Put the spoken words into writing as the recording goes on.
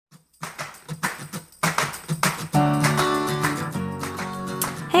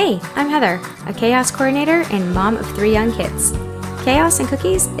Hey, I'm Heather, a chaos coordinator and mom of 3 young kids. Chaos and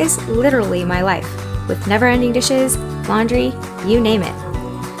cookies is literally my life, with never-ending dishes, laundry, you name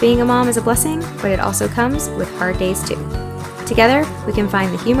it. Being a mom is a blessing, but it also comes with hard days too. Together, we can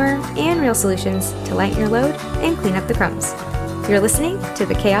find the humor and real solutions to lighten your load and clean up the crumbs. You're listening to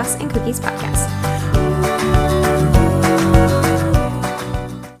the Chaos and Cookies podcast.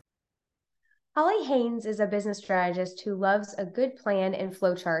 Holly Haynes is a business strategist who loves a good plan and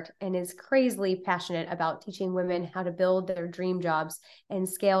flowchart and is crazily passionate about teaching women how to build their dream jobs and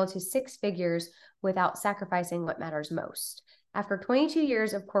scale to 6 figures without sacrificing what matters most. After 22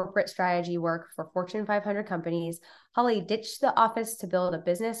 years of corporate strategy work for Fortune 500 companies, Holly ditched the office to build a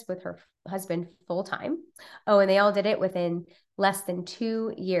business with her husband full-time. Oh, and they all did it within less than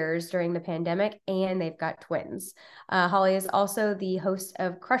 2 years during the pandemic, and they've got twins. Holly is also the host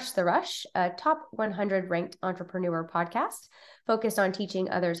of Crush the Rush, a top 100 ranked entrepreneur podcast focused on teaching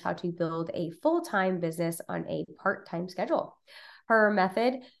others how to build a full-time business on a part-time schedule. Her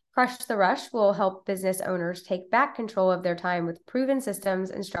method, Crush the Rush, will help business owners take back control of their time with proven systems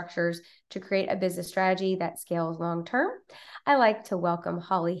and structures to create a business strategy that scales long-term. I like to welcome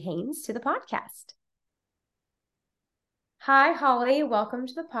Holly Haynes to the podcast. Hi, Holly. Welcome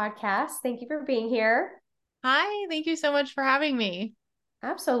to the podcast. Thank you for being here. Hi, thank you so much for having me.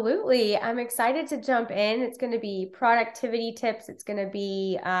 Absolutely. I'm excited to jump in. It's going to be productivity tips. It's going to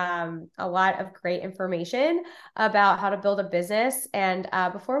be a lot of great information about how to build a business. And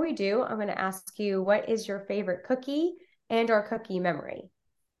before we do, I'm going to ask you, what is your favorite cookie and or cookie memory?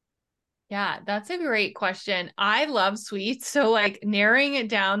 Yeah, that's a great question. I love sweets, so like narrowing it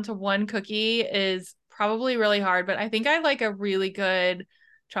down to one cookie is probably really hard, but I think I like a really good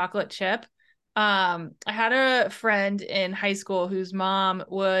chocolate chip. I had a friend in high school whose mom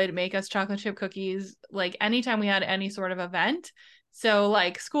would make us chocolate chip cookies like anytime we had any sort of event. So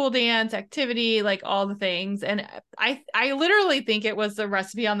like school dance, activity, like all the things. And I literally think it was the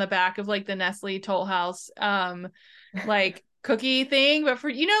recipe on the back of like the Nestle Toll House like cookie thing, but for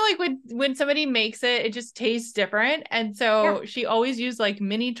like when somebody makes it, it just tastes different. And so Yeah. she always used like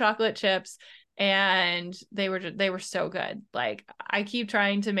mini chocolate chips, and they were so good. Like I keep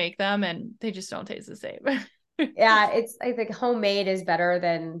trying to make them and they just don't taste the same. Yeah, I think homemade is better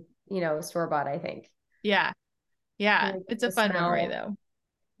than, store-bought, I think. Yeah. Yeah, Really it's get a the fun memory smell. though.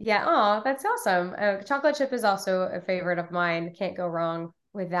 Yeah, oh, that's awesome. Chocolate chip is also a favorite of mine. Can't go wrong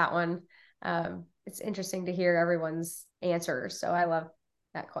with that one. It's interesting to hear everyone's answers, so I love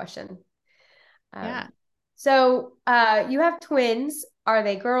that question. Yeah. You have twins. Are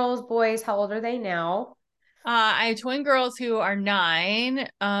they girls, boys? How old are they now? I have twin girls who are 9.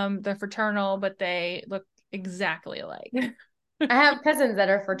 They're fraternal, but they look exactly alike. I have cousins that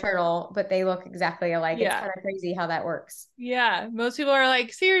are fraternal, but they look exactly alike. It's Yeah. kind of crazy how that works. Yeah, most people are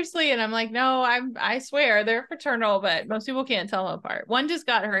like, seriously, and I'm like, no, I swear they're fraternal, but most people can't tell them apart. One just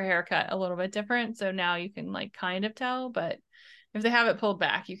got her haircut a little bit different, so now you can like kind of tell, but if they have it pulled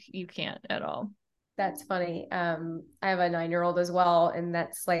back, you can't at all. That's funny. I have a 9-year-old as well, and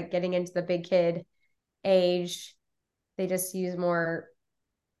that's like getting into the big kid age. They just use more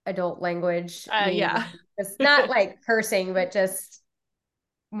adult language, Yeah. meaning it's not like cursing, but just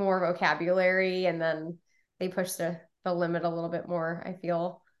more vocabulary. And then they push the limit a little bit more, I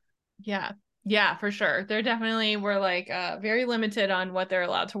feel. Yeah. Yeah, for sure. They're definitely were like very limited on what they're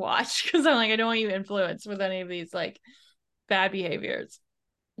allowed to watch because I'm like, I don't want you influenced with any of these like bad behaviors.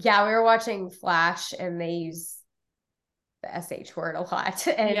 Yeah, we were watching Flash and they use the SH word a lot.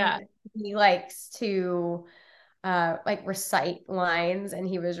 And Yeah. he likes to like recite lines and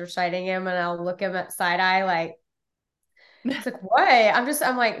he was reciting him and I'll look him at side eye like, it's like, what?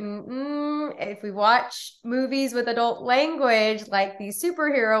 I'm like, if we watch movies with adult language, like these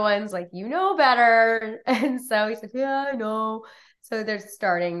superhero ones, like, better. And so he's like, yeah, I know. So they're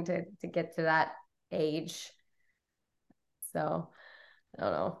starting to get to that age. So I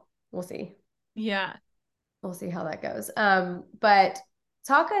don't know. We'll see. Yeah. We'll see how that goes. But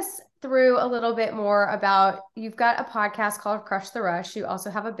talk us through a little bit more about you've got a podcast called Crush the Rush. You also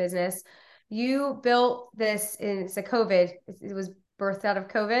have a business. You built this in it's a COVID. It was birthed out of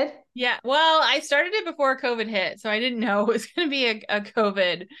COVID. Yeah. Well, I started it before COVID hit, so I didn't know it was going to be a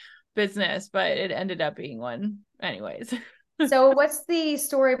COVID business, but it ended up being one anyways. So what's the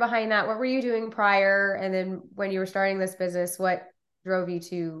story behind that? What were you doing prior? And then when you were starting this business, what drove you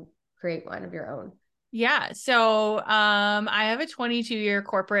to create one of your own? Yeah. So, I have a 22-year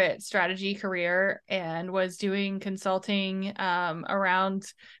corporate strategy career and was doing consulting around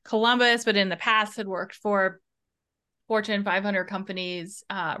Columbus, but in the past had worked for Fortune 500 companies,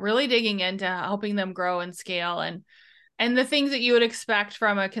 really digging into helping them grow and scale. And and the things that you would expect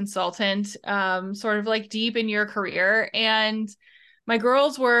from a consultant, sort of like deep in your career. And my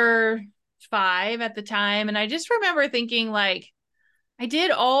girls were 5 at the time. And I just remember thinking, like, I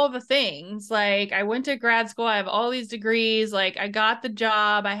did all the things. Like, I went to grad school, I have all these degrees, like I got the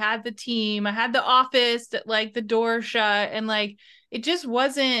job, I had the team, I had the office that like the door shut, and like it just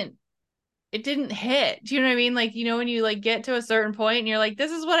wasn't, it didn't hit. Do you know what I mean? Like, when you like get to a certain point and you're like,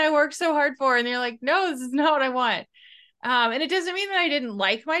 this is what I worked so hard for, and you're like, no, this is not what I want. And it doesn't mean that I didn't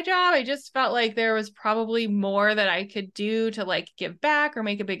like my job. I just felt like there was probably more that I could do to like give back or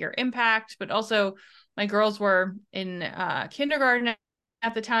make a bigger impact. But also, my girls were in kindergarten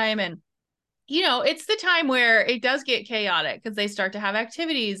at the time. And, it's the time where it does get chaotic because they start to have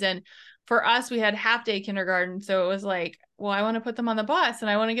activities. And for us, we had half day kindergarten. So it was like, well, I want to put them on the bus and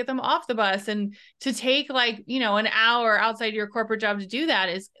I want to get them off the bus. And to take like, an hour outside your corporate job to do that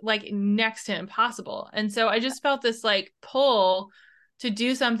is like next to impossible. And so I just felt this like pull to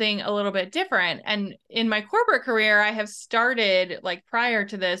do something a little bit different. And in my corporate career, I have started like prior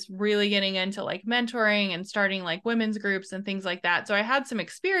to this really getting into like mentoring and starting like women's groups and things like that. So I had some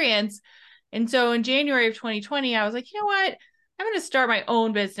experience. And so in January of 2020, I was like, you know what? I'm going to start my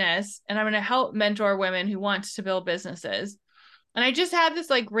own business and I'm going to help mentor women who want to build businesses. And I just had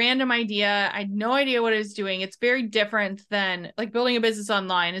this like random idea. I had no idea what I was doing. It's very different than like building a business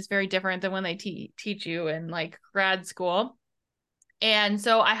online is very different than when they teach you in like grad school. And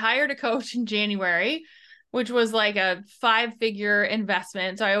so I hired a coach in January, which was like a 5-figure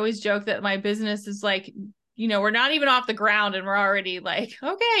investment. So I always joke that my business is like, we're not even off the ground and we're already like,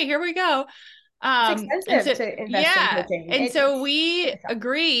 okay, here we go. It's And expensive so, to invest in yeah. coaching. And so we It's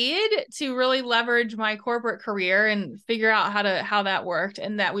agreed to really leverage my corporate career and figure out how that worked,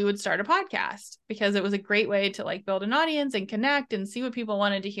 and that we would start a podcast because it was a great way to like build an audience and connect and see what people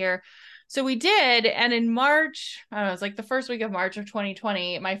wanted to hear. So we did. And in March, I don't know, it was like the first week of March of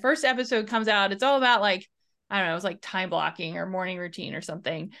 2020, my first episode comes out. It's all about like, I don't know, it was like time blocking or morning routine or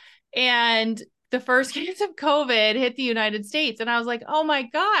something. And the first case of COVID hit the United States. And I was like, oh my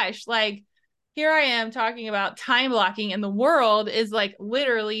gosh, like, here I am talking about time blocking and the world is like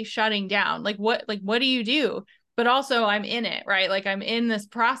literally shutting down. Like what do you do? But also I'm in it, right? Like I'm in this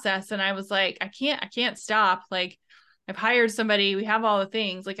process and I was like, I can't stop. Like I've hired somebody, we have all the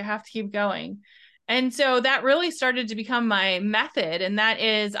things, like I have to keep going. And so that really started to become my method. And that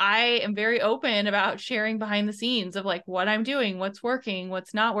is, I am very open about sharing behind the scenes of like what I'm doing, what's working,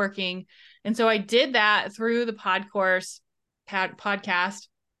 what's not working. And so I did that through the podcast.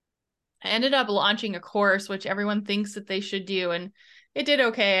 I ended up launching a course, which everyone thinks that they should do. And it did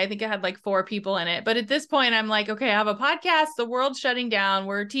okay. I think I had like 4 people in it. But at this point, I'm like, okay, I have a podcast. The world's shutting down.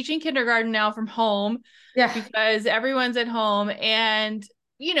 We're teaching kindergarten now from home because everyone's at home. And,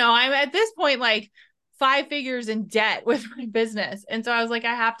 I'm at this point like 5 figures in debt with my business. And so I was like,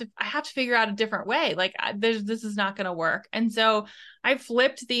 I have to figure out a different way. Like this is not going to work. And so I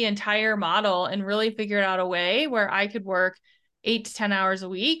flipped the entire model and really figured out a way where I could work 8 to 10 hours a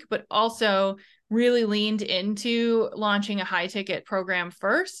week, but also really leaned into launching a high ticket program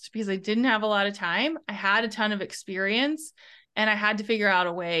first because I didn't have a lot of time. I had a ton of experience and I had to figure out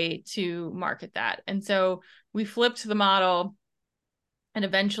a way to market that. And so we flipped the model. And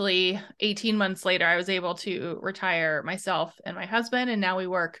eventually 18 months later, I was able to retire myself and my husband. And now we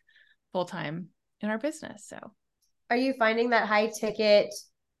work full time in our business. So are you finding that high ticket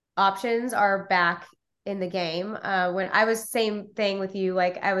options are back in the game? When I was same thing with you,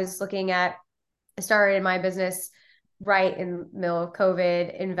 like I started my business right in the middle of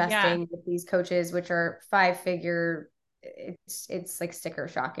COVID, investing with these coaches, which are 5-figure. It's like sticker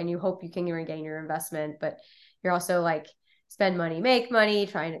shock, and you hope you can regain your investment, but you're also like spend money, make money,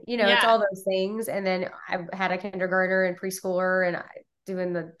 trying to, it's all those things. And then I had a kindergartner and preschooler, and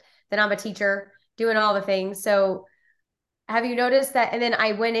then I'm a teacher doing all the things. So have you noticed that? And then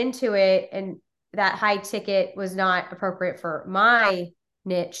I went into it and that high ticket was not appropriate for my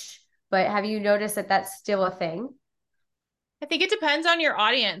niche, but have you noticed that that's still a thing? I think it depends on your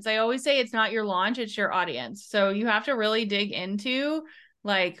audience. I always say it's not your launch, it's your audience. So you have to really dig into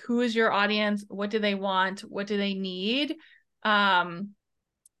like, who is your audience? What do they want? What do they need?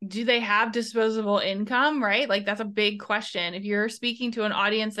 Do they have disposable income, right? Like that's a big question. If you're speaking to an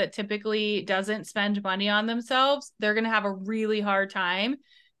audience that typically doesn't spend money on themselves, they're going to have a really hard time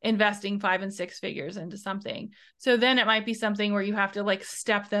investing 5 and 6 figures into something. So then it might be something where you have to like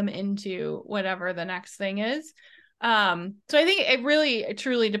step them into whatever the next thing is. So I think it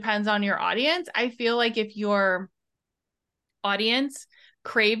truly depends on your audience. I feel like if your audience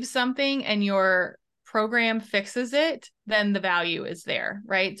craves something and your program fixes it, then the value is there,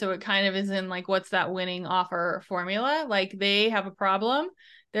 right? So it kind of is in like, what's that winning offer formula? Like they have a problem,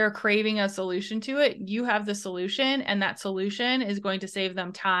 they're craving a solution to it. You have the solution, and that solution is going to save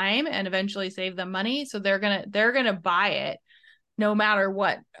them time and eventually save them money. So they're gonna buy it no matter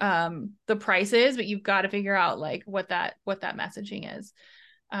what the price is, but you've got to figure out like what that messaging is.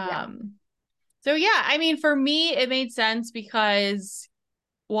 Yeah. So yeah, I mean, for me, it made sense because,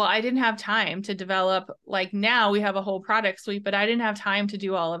 well, I didn't have time to develop, like now we have a whole product suite, but I didn't have time to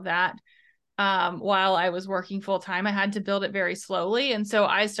do all of that while I was working full time. I had to build it very slowly. And so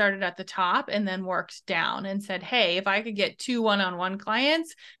I started at the top and then worked down and said, hey, if I could get 2 one-on-one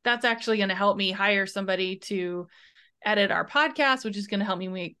clients, that's actually going to help me hire somebody to edit our podcast, which is going to help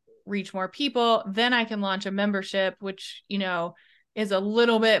me reach more people. Then I can launch a membership, which, you know, is a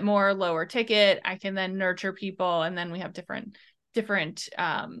little bit more lower ticket. I can then nurture people. And then we have different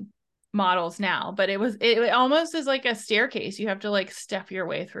models now, but it almost is like a staircase. You have to like step your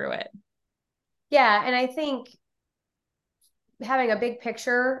way through it. Yeah. And I think having a big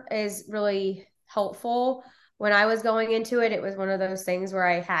picture is really helpful. When I was going into it, it was one of those things where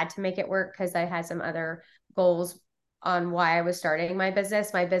I had to make it work because I had some other goals on why I was starting my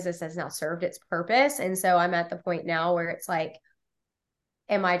business. My business has now served its purpose. And so I'm at the point now where it's like,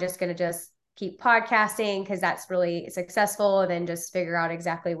 am I just going to just keep podcasting because that's really successful, and then just figure out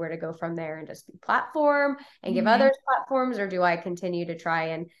exactly where to go from there and just be platform and give others platforms? Or do I continue to try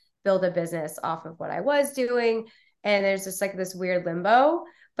and build a business off of what I was doing? And there's just like this weird limbo,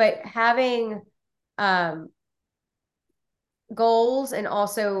 but having goals and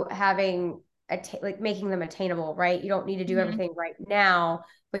also having like making them attainable, right? You don't need to do everything right now,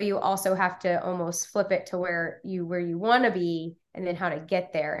 but you also have to almost flip it to where you want to be, and then how to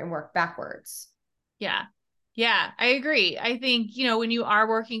get there and work backwards. Yeah. Yeah, I agree. I think, you know, when you are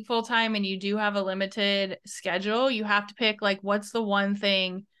working full time and you do have a limited schedule, you have to pick like, what's the one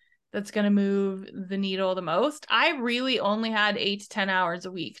thing that's going to move the needle the most. I really only had 8 to 10 hours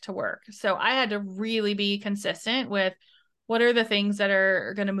a week to work. So I had to really be consistent with what are the things that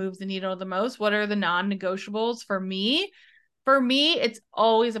are going to move the needle the most? What are the non-negotiables for me? For me, it's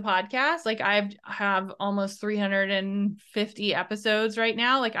always a podcast. Like I have almost 350 episodes right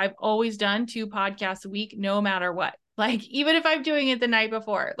now. Like I've always done 2 podcasts a week, no matter what. Like even if I'm doing it the night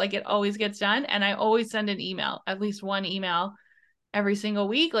before, like it always gets done. And I always send an email, at least one email every single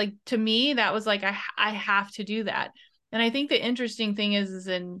week. Like to me, that was like, I have to do that. And I think the interesting thing is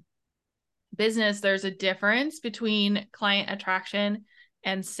in business, there's a difference between client attraction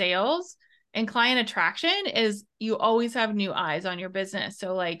and sales. And client attraction is you always have new eyes on your business.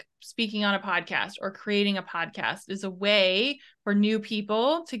 So like speaking on a podcast or creating a podcast is a way for new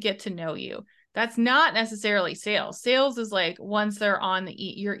people to get to know you. That's not necessarily sales. Sales is like once they're on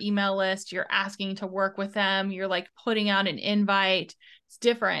your email list, you're asking to work with them, you're like putting out an invite. It's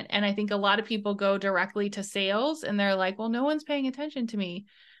different. And I think a lot of people go directly to sales and they're like, well, no one's paying attention to me.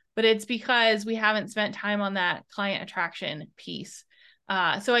 But it's because we haven't spent time on that client attraction piece.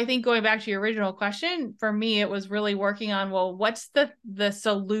 So I think going back to your original question, for me, it was really working on, well, what's the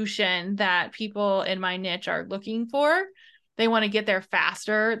solution that people in my niche are looking for? They want to get there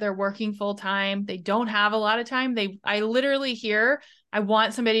faster. They're working full time. They don't have a lot of time. I literally hear, I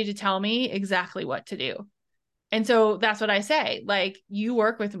want somebody to tell me exactly what to do. And so that's what I say. Like, you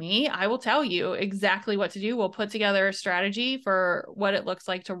work with me, I will tell you exactly what to do. We'll put together a strategy for what it looks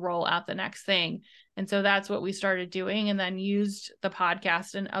like to roll out the next thing. And so that's what we started doing, and then used the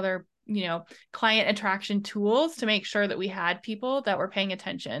podcast and other, you know, client attraction tools to make sure that we had people that were paying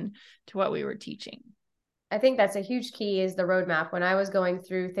attention to what we were teaching. I think that's a huge key, is the roadmap. When I was going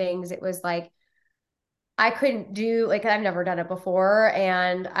through things, it was like, I couldn't do, like, I've never done it before.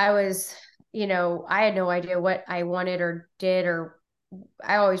 And I was, you know, I had no idea what I wanted or did, or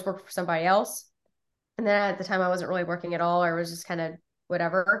I always worked for somebody else. And then at the time I wasn't really working at all, or was just kind of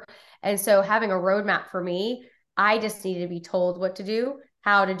whatever. And so having a roadmap for me, I just needed to be told what to do,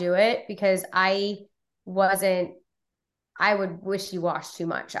 how to do it, because I would wishy-wash too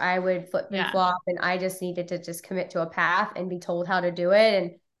much. I would flip and flop, and I just needed to just commit to a path and be told how to do it,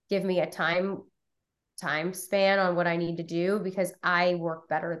 and give me a time span on what I need to do, because I work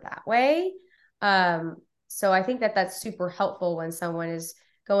better that way. So I think that that's super helpful when someone is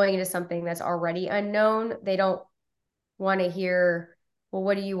going into something that's already unknown. They don't want to hear, well,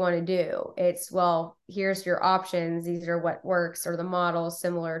 what do you want to do? It's, well, here's your options. These are what works, or the model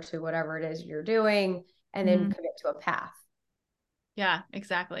similar to whatever it is you're doing, and then commit to a path. Yeah,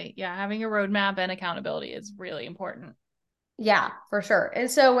 exactly. Yeah. Having a roadmap and accountability is really important. Yeah, for sure.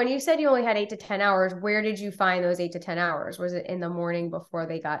 And so when you said you only had 8 to 10 hours, where did you find those 8 to 10 hours? Was it in the morning before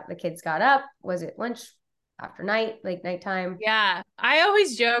the kids got up? Was it lunch after night, like nighttime? Yeah. I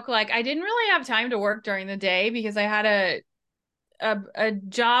always joke like I didn't really have time to work during the day because I had a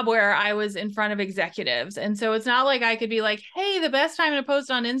job where I was in front of executives. And so it's not like I could be like, hey, the best time to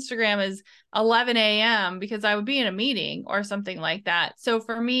post on Instagram is 11 a.m. because I would be in a meeting or something like that. So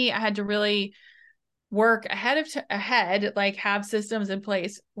for me, I had to really work ahead, like have systems in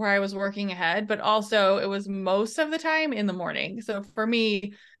place where I was working ahead, but also it was most of the time in the morning. So for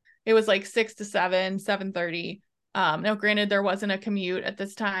me, it was like 6 to 7, 7:30. Now granted, there wasn't a commute at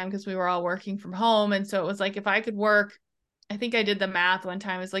this time because we were all working from home. And so it was like if I could work, I think I did the math one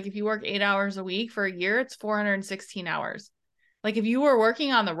time. It's like if you work 8 hours a week for a year, it's 416 hours. Like if you were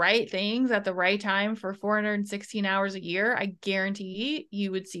working on the right things at the right time for 416 hours a year, I guarantee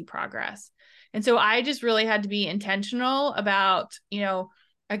you would see progress. And so I just really had to be intentional about,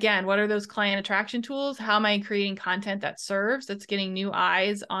 again, what are those client attraction tools? How am I creating content that serves, that's getting new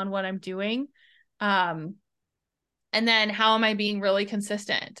eyes on what I'm doing? Um, and then how am I being really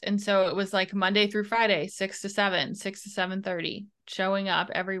consistent? And so it was like Monday through Friday, 6 to 7, 6 to 7:30, showing up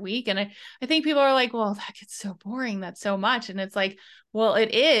every week. And I think people are like, well, that gets so boring. That's so much. And it's like, well,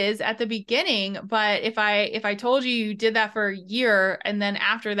 it is at the beginning, but if I told you you did that for a year and then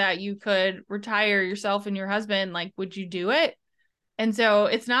after that you could retire yourself and your husband, like, would you do it? And so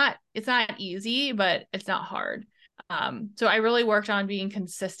it's not easy, but it's not hard. So I really worked on being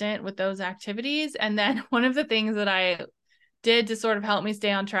consistent with those activities. And then one of the things that I did to sort of help me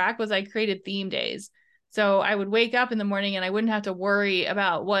stay on track was I created theme days. So I would wake up in the morning and I wouldn't have to worry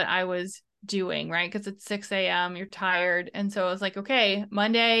about what I was doing, right? Because it's 6 a.m., you're tired. And so I was like, okay,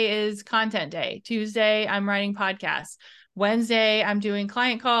 Monday is content day. Tuesday, I'm writing podcasts. Wednesday, I'm doing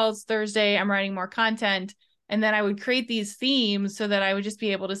client calls. Thursday, I'm writing more content. And then I would create these themes so that I would just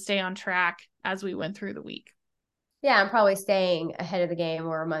be able to stay on track as we went through the week. Yeah, I'm probably staying ahead of the game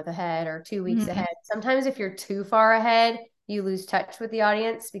or a month ahead or 2 weeks Mm-hmm. ahead. Sometimes if you're too far ahead, you lose touch with the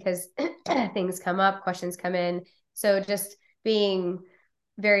audience because things come up, questions come in. So just being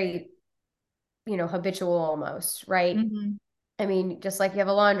very, habitual almost, right? Mm-hmm. I mean, just like you have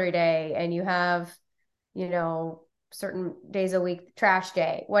a laundry day and you have, certain days a week, trash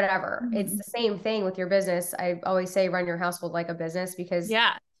day, whatever. It's Mm-hmm. the same thing with your business. I always say run your household like a business because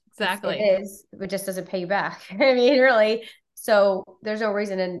Yeah, it exactly. is, it just doesn't pay you back. I mean, really. So there's no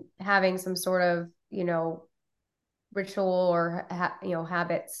reason in having some sort of, ritual or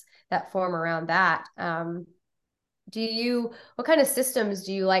habits that form around that. What kind of systems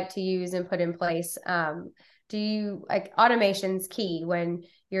do you like to use and put in place? Do you like automation's key when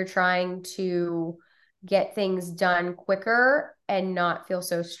you're trying to get things done quicker and not feel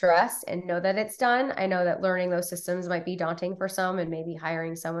so stressed and know that it's done? I know that learning those systems might be daunting for some and maybe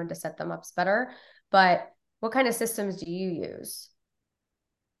hiring someone to set them up is better, but what kind of systems do you use?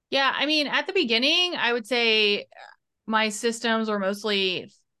 Yeah, I mean, at the beginning, I would say my systems were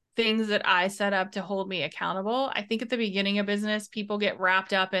mostly things that I set up to hold me accountable. I think at the beginning of business, people get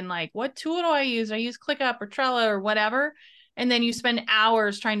wrapped up in like, what tool do I use? I use ClickUp or Trello or whatever. And then you spend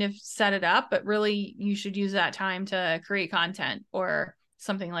hours trying to set it up, but really you should use that time to create content or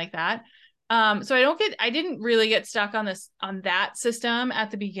something like that. So I didn't really get stuck on that system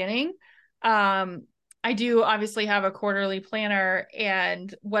at the beginning. I do obviously have a quarterly planner,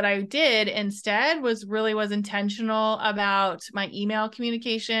 and what I did instead was intentional about my email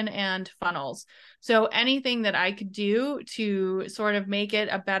communication and funnels. So anything that I could do to sort of make it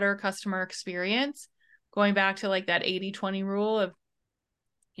a better customer experience, going back to like that 80-20 rule of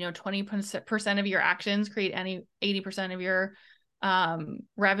 20% of your actions create any 80% of your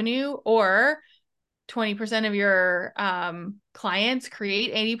revenue, or 20% of your clients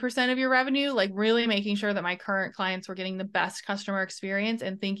create 80% of your revenue, like really making sure that my current clients were getting the best customer experience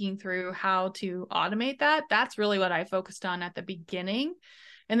and thinking through how to automate that. That's really what I focused on at the beginning.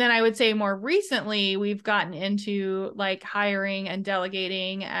 And then I would say more recently, we've gotten into like hiring and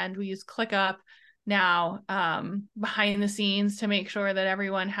delegating, and we use ClickUp now behind the scenes to make sure that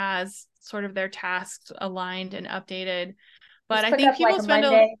everyone has sort of their tasks aligned and updated. Is But I think ClickUp like people a spend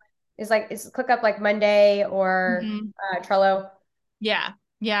a Monday? Is ClickUp like Monday or Mhm. Trello? Yeah.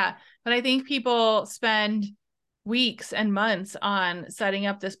 Yeah. But I think people spend weeks and months on setting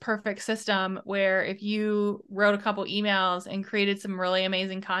up this perfect system where if you wrote a couple emails and created some really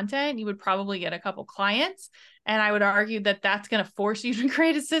amazing content, you would probably get a couple clients. And I would argue that that's going to force you to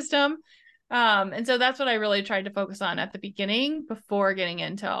create a system. And so that's what I really tried to focus on at the beginning before getting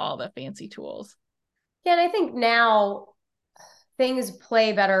into all the fancy tools. Yeah, and I think now things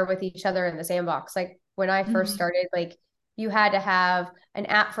play better with each other in the sandbox. Like when I first Mm-hmm. started, like you had to have an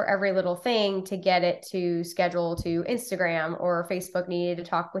app for every little thing to get it to schedule to Instagram, or Facebook needed to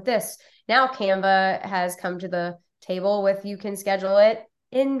talk with this. Now Canva has come to the table with you can schedule it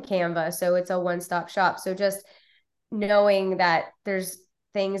in Canva. So it's a one-stop shop. So just knowing that there's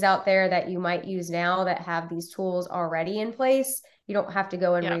things out there that you might use now that have these tools already in place. You don't have to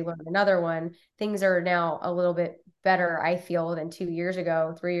go and relearn another one. Things are now a little bit better, I feel, than 2 years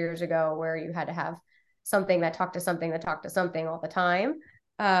ago, 3 years ago, where you had to have something that talked to something that talked to something all the time.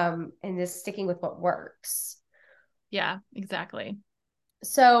 And just sticking with what works. Yeah, exactly.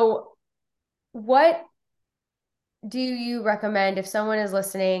 So what do you recommend if someone is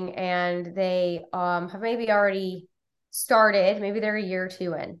listening and they have maybe already started, maybe they're a year or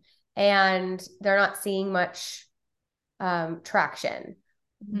two in, and they're not seeing much traction?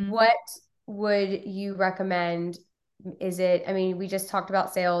 Mm-hmm. What would you recommend? Is it, I mean, we just talked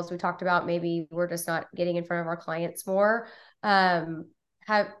about sales. We talked about maybe we're just not getting in front of our clients more. Did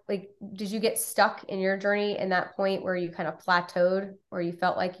you get stuck in your journey in that point where you kind of plateaued, or you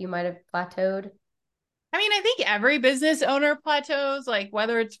felt like you might have plateaued? I mean, I think every business owner plateaus, like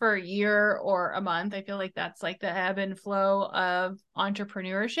whether it's for a year or a month. I feel like that's like the ebb and flow of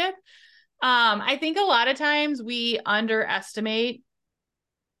entrepreneurship. I think a lot of times we underestimate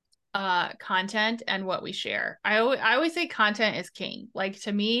content and what we share. I always say content is king. Like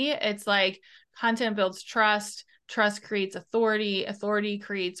to me, it's like content builds trust, trust creates authority, authority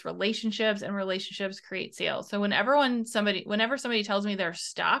creates relationships, and relationships create sales. So whenever somebody tells me they're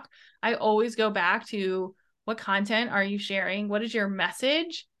stuck, I always go back to what content are you sharing? What is your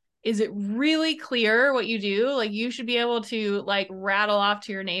message? Is it really clear what you do? Like you should be able to like rattle off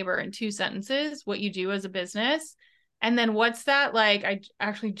to your neighbor in 2 sentences what you do as a business. And then what's that, like, I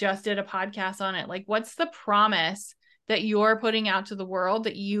actually just did a podcast on it. Like, what's the promise that you're putting out to the world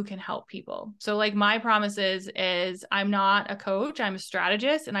that you can help people? So like my promise is I'm not a coach, I'm a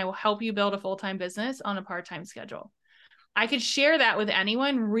strategist, and I will help you build a full-time business on a part-time schedule. I could share that with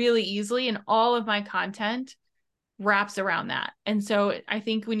anyone really easily, and all of my content wraps around that. And so I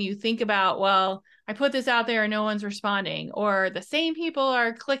think when you think about, well, I put this out there and no one's responding, or the same people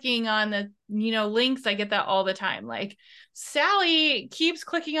are clicking on the, links. I get that all the time. Like Sally keeps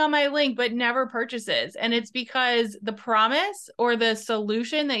clicking on my link, but never purchases. And it's because the promise or the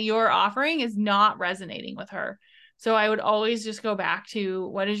solution that you're offering is not resonating with her. So I would always just go back to,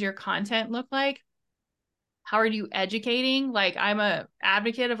 what does your content look like? How are you educating? Like I'm a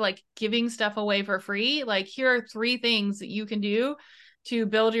advocate of like giving stuff away for free. Like here are 3 things that you can do to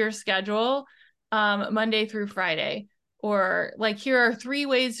build your schedule Monday through Friday. Or like here are 3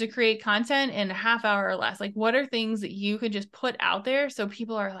 ways to create content in a half hour or less. Like what are things that you could just put out there so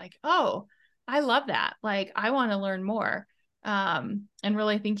people are like, oh, I love that. Like I want to learn more. And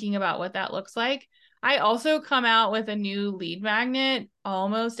really thinking about what that looks like. I also come out with a new lead magnet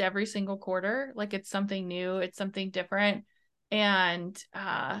almost every single quarter. Like it's something new, it's something different. And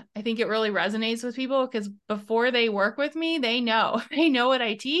I think it really resonates with people because before they work with me, they know what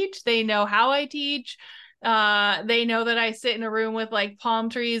I teach. They know how I teach. They know that I sit in a room with like palm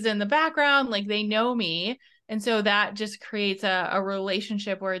trees in the background. Like they know me. And so that just creates a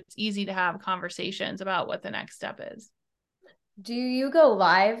relationship where it's easy to have conversations about what the next step is. Do you go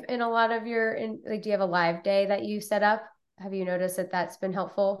live in a lot of do you have a live day that you set up? Have you noticed that that's been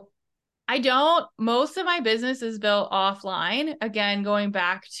helpful? I don't. Most of my business is built offline. Again, going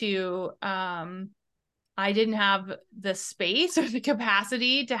back to I didn't have the space or the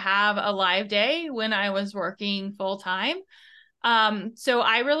capacity to have a live day when I was working full time. So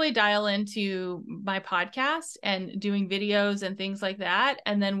I really dial into my podcast and doing videos and things like that.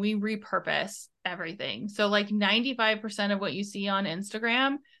 And then we repurpose everything. So like 95% of what you see on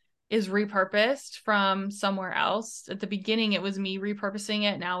Instagram is repurposed from somewhere else. At the beginning, it was me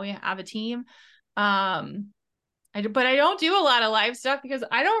repurposing it. Now we have a team. But I don't do a lot of live stuff because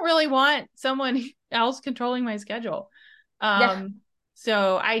I don't really want someone else controlling my schedule. Yeah.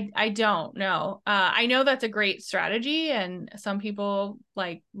 So I don't know. I know that's a great strategy and some people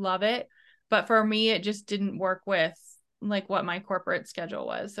like love it, but for me, it just didn't work with like what my corporate schedule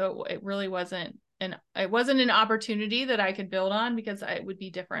was. So it really wasn't an opportunity that I could build on because it would be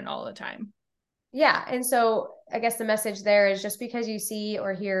different all the time. Yeah. And so I guess the message there is just because you see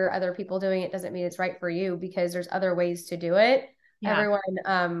or hear other people doing it doesn't mean it's right for you, because there's other ways to do it. Yeah.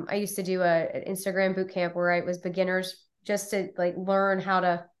 Everyone, I used to do an Instagram boot camp where it was beginners just to like learn how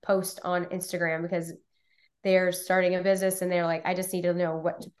to post on Instagram, because they're starting a business and they're like, I just need to know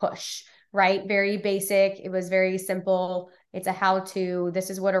what to push, right? Very basic. It was very simple. It's a how to.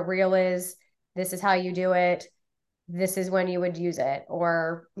 This is what a reel is. This is how you do it. This is when you would use it,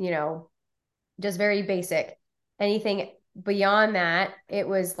 or, just very basic. Anything beyond that, it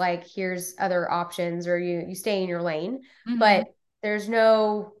was like, here's other options, or you stay in your lane. Mm-hmm. But there's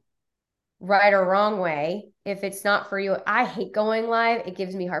no right or wrong way. If it's not for you, I hate going live. It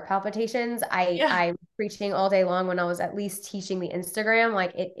gives me heart palpitations. Yeah. I preaching all day long when I was at least teaching the Instagram,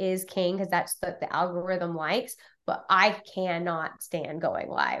 like it is king because that's what the algorithm likes. But I cannot stand going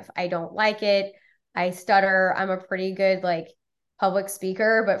live. I don't like it. I stutter. I'm a pretty good like public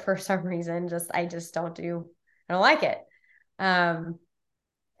speaker, but for some reason, I just don't do. I don't like it. Um,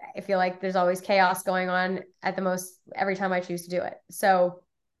 I feel like there's always chaos going on at the most every time I choose to do it. So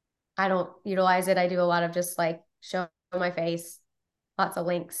I don't utilize it. I do a lot of just like show my face, lots of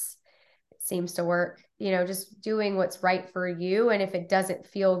links. It seems to work, just doing what's right for you. And if it doesn't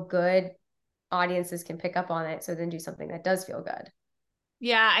feel good, audiences can pick up on it. So then do something that does feel good.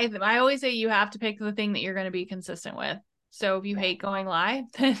 Yeah, I always say you have to pick the thing that you're going to be consistent with. So if you Yeah. hate going live,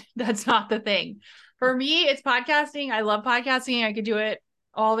 then that's not the thing. For me, it's podcasting. I love podcasting. I could do it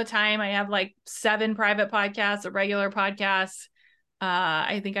all the time. I have like 7 private podcasts, a regular podcast.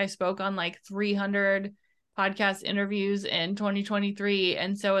 I think I spoke on like 300 podcast interviews in 2023.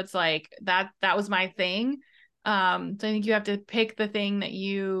 And so it's like that was my thing. So I think you have to pick the thing that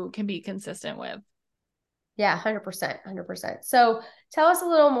you can be consistent with. Yeah, 100%, 100%. So tell us a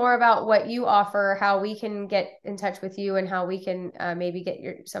little more about what you offer, how we can get in touch with you, and how we can maybe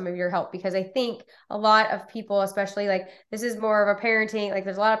get some of your help. Because I think a lot of people, especially like this is more of a parenting, like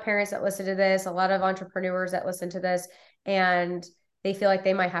there's a lot of parents that listen to this, a lot of entrepreneurs that listen to this, and they feel like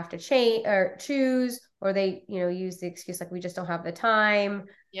they might have to change or choose, or they, use the excuse like we just don't have the time.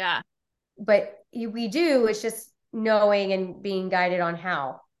 Yeah. But we do, it's just knowing and being guided on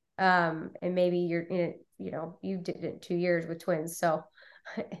how. And maybe you're in it, you did it 2 years with twins. So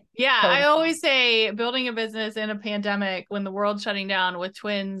Yeah, I COVID. always say building a business in a pandemic when the world's shutting down with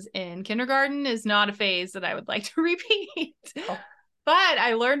twins in kindergarten is not a phase that I would like to repeat. Oh, But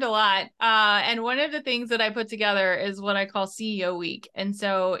I learned a lot. And one of the things that I put together is what I call CEO week. And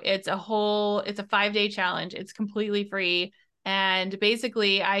so it's a 5-day challenge. It's completely free. And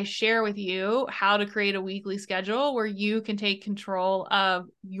basically, I share with you how to create a weekly schedule where you can take control of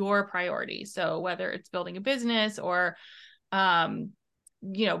your priorities. So whether it's building a business or um,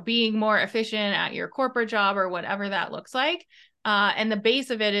 being more efficient at your corporate job or whatever that looks like. And the base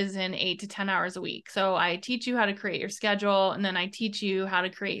of it is in 8 to 10 hours a week. So I teach you how to create your schedule, and then I teach you how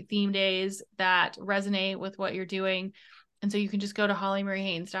to create theme days that resonate with what you're doing. And so you can just go to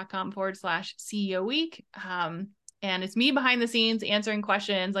hollymariehaynes.com/CEO week. And it's me behind the scenes answering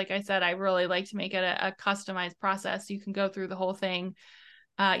questions. Like I said, I really like to make it a customized process. You can go through the whole thing.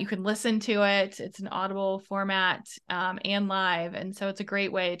 You can listen to it. It's an audible format and live. And so it's a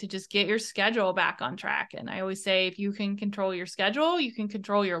great way to just get your schedule back on track. And I always say, if you can control your schedule, you can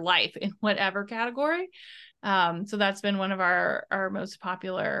control your life in whatever category. So that's been one of our most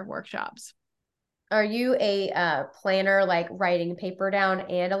popular workshops. are you a planner, like writing paper down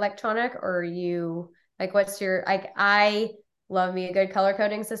and electronic, or are you like, what's your, like, I love me a good color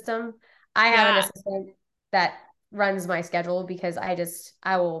coding system. I have an Yeah. assistant that runs my schedule because I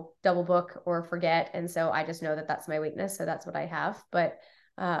will double book or forget. And so I just know that that's my weakness. So that's what I have. But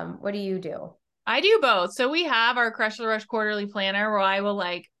what do you do? I do both. So we have our Crush the Rush quarterly planner where I will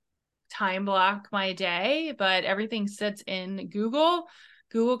like time block my day, but everything sits in Google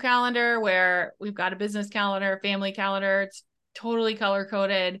Calendar, where we've got a business calendar, family calendar. It's totally color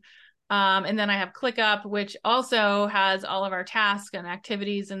coded. And then I have ClickUp, which also has all of our tasks and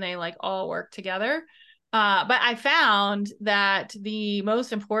activities, and they like all work together. But I found that the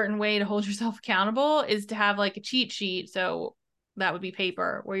most important way to hold yourself accountable is to have like a cheat sheet. So that would be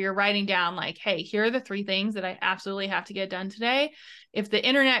paper, where you're writing down like, hey, here are the 3 things that I absolutely have to get done today. If the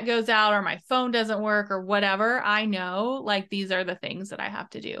internet goes out or my phone doesn't work or whatever, I know like these are the things that I have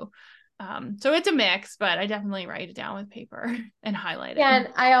to do. So it's a mix, but I definitely write it down with paper and highlight it. Yeah, and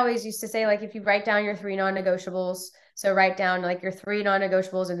I always used to say, like, if you write down your 3 non-negotiables, so write down like your 3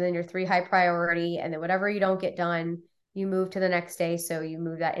 non-negotiables and then your 3 high priority, and then whatever you don't get done, you move to the next day. So you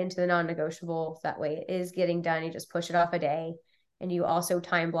move that into the non-negotiable. That way it is getting done. You just push it off a day, and you also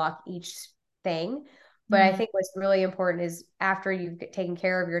time block each thing. But I Mm-hmm. think what's really important is after you've taken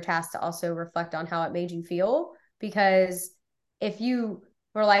care of your task to also reflect on how it made you feel. Because if you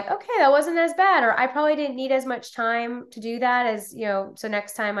were like, okay, that wasn't as bad, or I probably didn't need as much time to do that as, so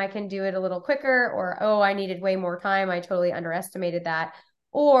next time I can do it a little quicker, or, oh, I needed way more time. I totally underestimated that.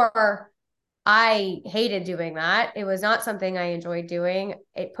 Or I hated doing that. It was not something I enjoyed doing.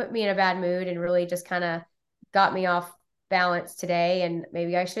 It put me in a bad mood and really just kind of got me off balance today. And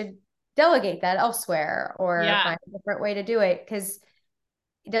maybe I should delegate that elsewhere or Yeah. find a different way to do it. Because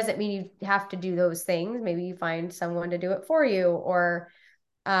it doesn't mean you have to do those things. Maybe you find someone to do it for you, or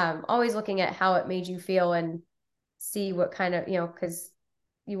always looking at how it made you feel and see what kind of, because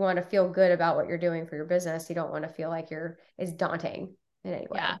you want to feel good about what you're doing for your business. You don't want to feel like it's daunting in any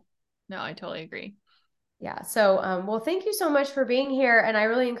way. Yeah. No, I totally agree. Yeah. So, well, thank you so much for being here. And I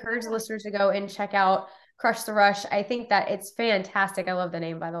really encourage the listeners to go and check out Crush the Rush. I think that it's fantastic. I love the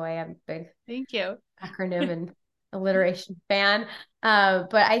name, by the way. I'm a big Thank you. acronym and alliteration fan.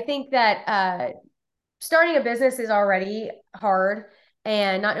 But I think that starting a business is already hard,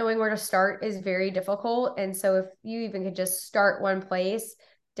 and not knowing where to start is very difficult. And so if you even could just start one place,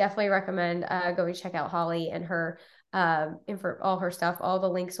 definitely recommend going check out Holly and her and for all her stuff. All the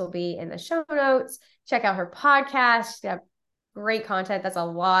links will be in the show notes. Check out her podcast. She have great content. That's a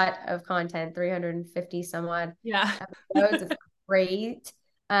lot of content, 350 some odd episodes. It's great.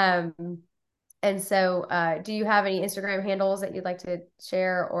 And so do you have any Instagram handles that you'd like to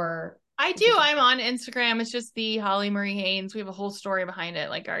share? Or I do. I'm on Instagram. It's just the Holly Marie Haynes. We have a whole story behind it.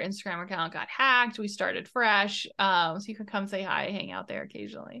 Like, our Instagram account got hacked. We started fresh. So you can come say hi, hang out there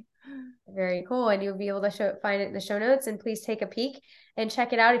occasionally. Very cool. And you'll be able to find it in the show notes, and please take a peek and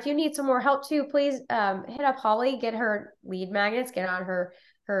check it out. If you need some more help too, please hit up Holly, get her lead magnets, get on her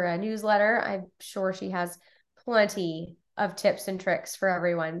newsletter. I'm sure she has plenty of tips and tricks for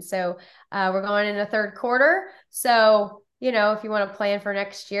everyone. So we're going in the third quarter. So, if you want to plan for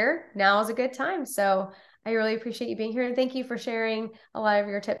next year, now is a good time. So I really appreciate you being here, and thank you for sharing a lot of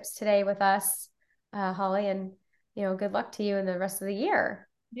your tips today with us, Holly, and, good luck to you in the rest of the year.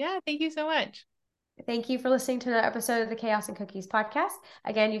 Yeah. Thank you so much. Thank you for listening to another episode of the Chaos and Cookies podcast.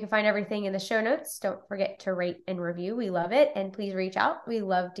 Again, you can find everything in the show notes. Don't forget to rate and review. We love it. And please reach out. We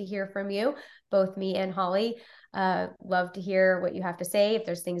love to hear from you. Both me and Holly love to hear what you have to say. If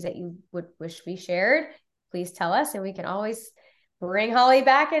there's things that you would wish we shared, please tell us, and we can always bring Holly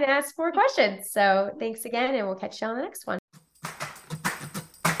back and ask more questions. So thanks again, and we'll catch you on the next one.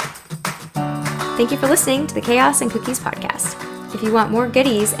 Thank you for listening to the Chaos and Cookies podcast. If you want more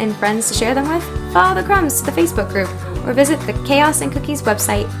goodies and friends to share them with, follow the crumbs to the Facebook group, or visit the Chaos and Cookies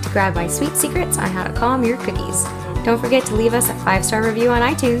website to grab my sweet secrets on how to calm your cookies. Don't forget to leave us a 5-star review on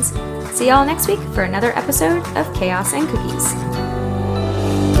iTunes. See y'all next week for another episode of Chaos and Cookies.